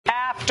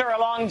after a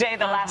long day,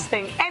 the last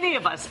thing any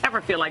of us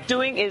ever feel like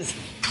doing is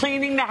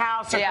cleaning the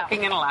house or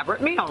cooking an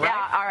elaborate meal, right?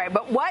 Yeah, all right.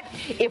 But what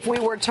if we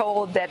were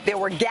told that there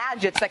were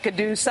gadgets that could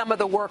do some of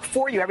the work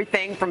for you?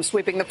 Everything from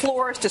sweeping the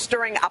floors to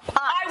stirring a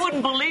pot. I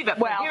wouldn't believe it.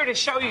 Well, but here to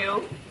show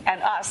you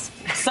and us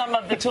some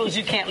of the tools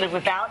you can't live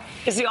without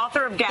is the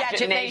author of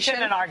Gadget Nation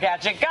and our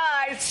gadget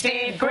guy,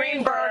 Steve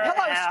Greenberg.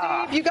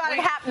 Hello, Steve. You got it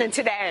happening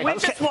today. We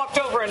just walked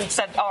over and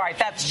said, all right,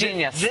 that's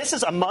genius. This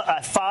is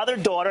a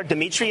father-daughter.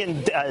 Dimitri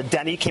and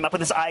Demi came up with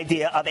this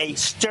idea of a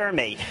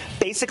stir-mate.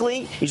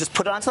 Basically, you just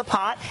put it onto the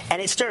pot,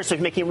 and it stirs. So if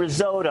you're making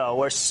risotto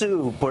or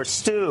soup or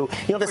stew,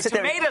 you don't have to sit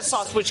there. Tomato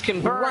sauce, which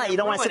can burn. Right, you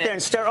don't want to sit there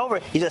and stir over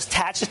it. You just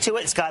attach it to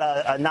it. It's got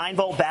a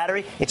 9-volt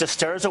battery. It just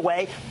stirs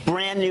away.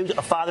 Brand new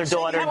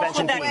father-daughter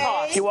invention.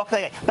 You walk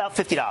away about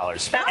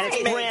 $50. And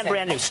it's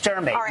brand new.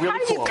 Stir-mate. Right, really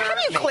cool. How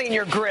do you clean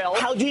your grill?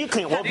 How do you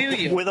clean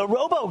it? With a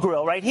Robo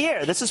Grill right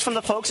here. This is from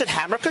the folks at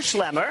Hammacher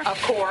Schlemmer.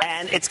 Of course.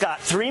 And it's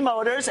got 3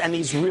 motors and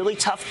these really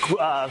tough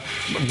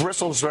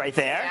bristles right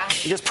there. Yeah.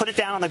 You just put it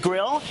down on the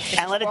grill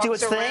and let it do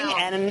its thing.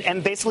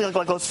 And basically,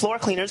 like those floor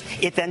cleaners,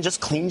 it then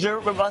just cleans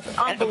your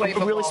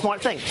Unbelievable. A really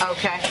smart thing.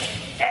 Okay.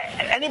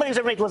 Anybody who's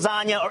ever made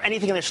lasagna or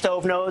anything in their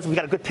stove knows we've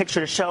got a good picture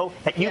to show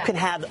that you can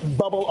have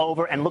bubble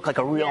over and look like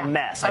a real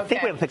mess. I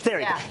think we have a picture. There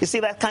you go. You see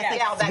that kind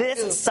of thing?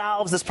 This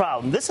solves this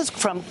problem. This is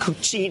from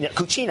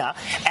Cucina,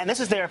 and this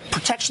is their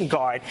protection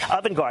guard,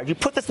 oven guard. You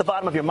put this at the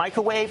bottom of your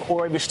microwave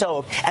or your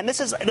stove, and this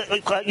is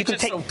you can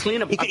take.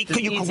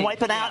 You can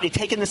wipe it out. You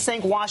take it in the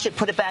sink, wash it,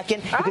 put it back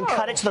in. You can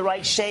cut it to the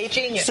right shape.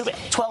 Genius.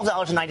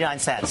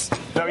 $12.99.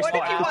 Very smart.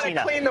 What if you want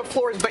to clean the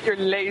floors but you're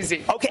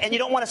lazy? Okay, and you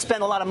don't want to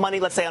spend a lot of money.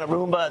 Let's say on a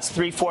Roomba, it's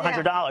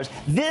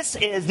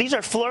 $300-400. These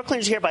are floor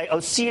cleaners here by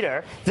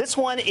Ocedar. This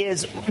one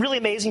is really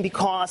amazing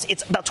because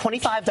it's about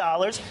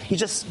 $25. You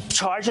just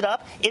charge it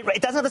up.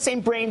 It doesn't have the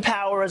same brain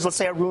power as, let's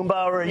say, a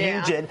Roomba or a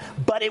Ugin,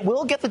 but it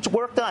will get the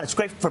work done. It's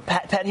great for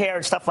pet hair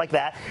and stuff like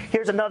that.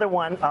 Here's another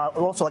one,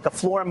 also like a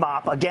floor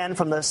mop, again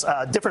from this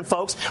different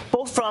folks,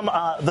 both from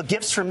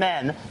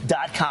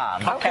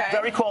thegiftsformen.com. Okay.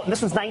 Very cool.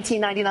 This one's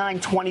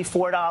 $19.99,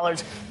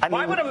 $24.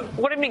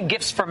 What do you mean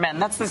gifts for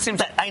men?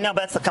 I know,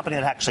 but that's the company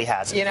that actually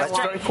has it. You know That's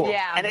very cool.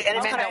 Yeah. And it's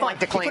kind of fun.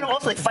 You can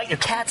also fight your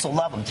cats will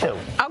love them too.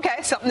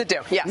 Okay, something to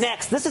do. Yes.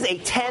 Next, this is a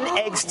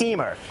 10-egg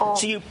steamer.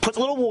 So you put a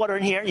little water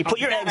in here, you put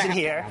your eggs in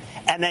here,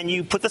 and then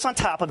you put this on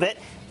top of it,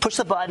 push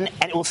the button,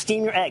 and it will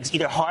steam your eggs,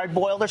 either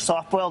hard-boiled or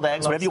soft-boiled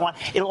eggs, whatever you want.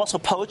 It'll also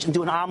poach and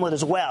do an omelet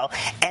as well,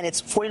 and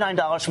it's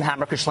 $49 from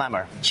Hammacher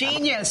Schlemmer.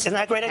 Genius. Isn't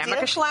that a great idea?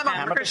 Hammacher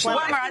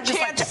Schlemmer. I just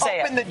like to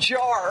say open the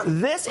jar.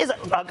 This is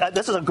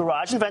a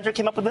garage inventor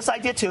came up with this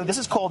idea too. This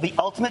is called the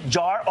ultimate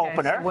jar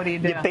opener. So what do?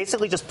 You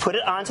basically just put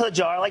it onto the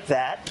jar like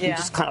that. Yeah. You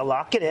just kind of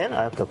lock it in.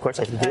 Of course,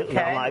 I can do it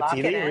on live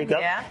TV. Here we go.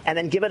 Yeah. And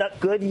then give it a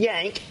good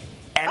yank,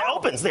 and it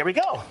opens. There we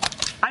go.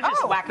 I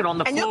just whack it on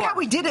the floor. And look how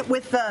we did it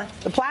with the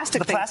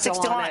plastic thing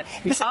still on it.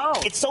 Listen,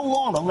 it's so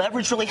long. The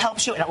leverage really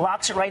helps you, and it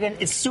locks it right in.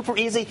 It's super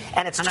easy,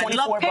 and it's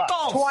 $24.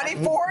 $24.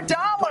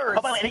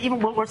 Oh, by the way, and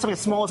even something as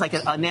small as like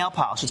a nail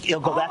polish, it'll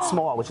go that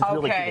small, which is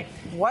really cool.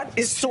 What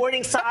is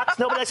sorting socks?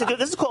 Nobody likes to do it.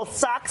 This is called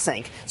Sock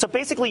Sync. So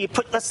basically, you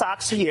put the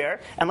socks here,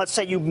 and let's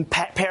say you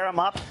pair them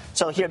up.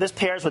 So here, this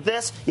pairs with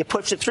this. You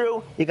push it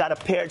through. You got a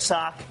paired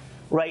sock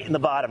right in the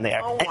bottom there.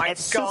 Oh my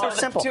it's super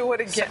simple. Do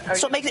it again.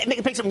 So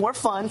it makes it more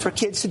fun for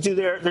kids to do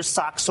their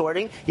sock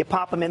sorting. You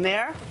pop them in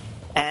there,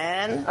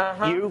 and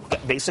you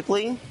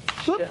basically.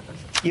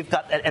 You've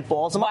got it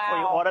balls them up for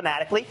you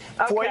automatically.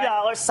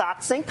 $40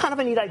 sock sync, kind of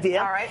a neat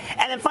idea. All right.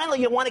 And then finally,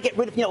 you want to get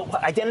rid of,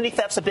 identity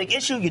theft's a big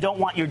issue. You don't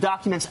want your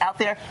documents out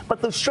there,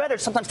 but those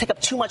shredders sometimes take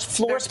up too much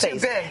floor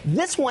space. Too big.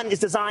 This one is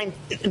designed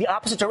in the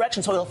opposite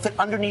direction, so it'll fit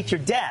underneath your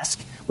desk,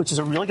 which is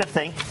a really good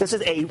thing. This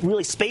is a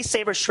really space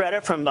saver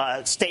shredder from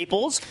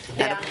Staples.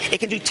 Yeah. And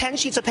it can do 10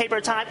 sheets of paper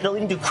at a time. It'll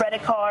even do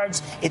credit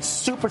cards. It's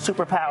super,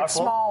 super powerful. It's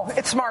small.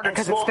 It's smarter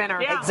because it's thinner.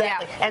 Yeah.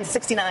 Exactly. Yeah. And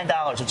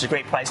 $69, which is a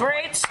great price.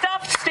 Great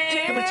stuff, Steve. Did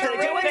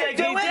I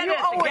do it?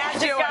 You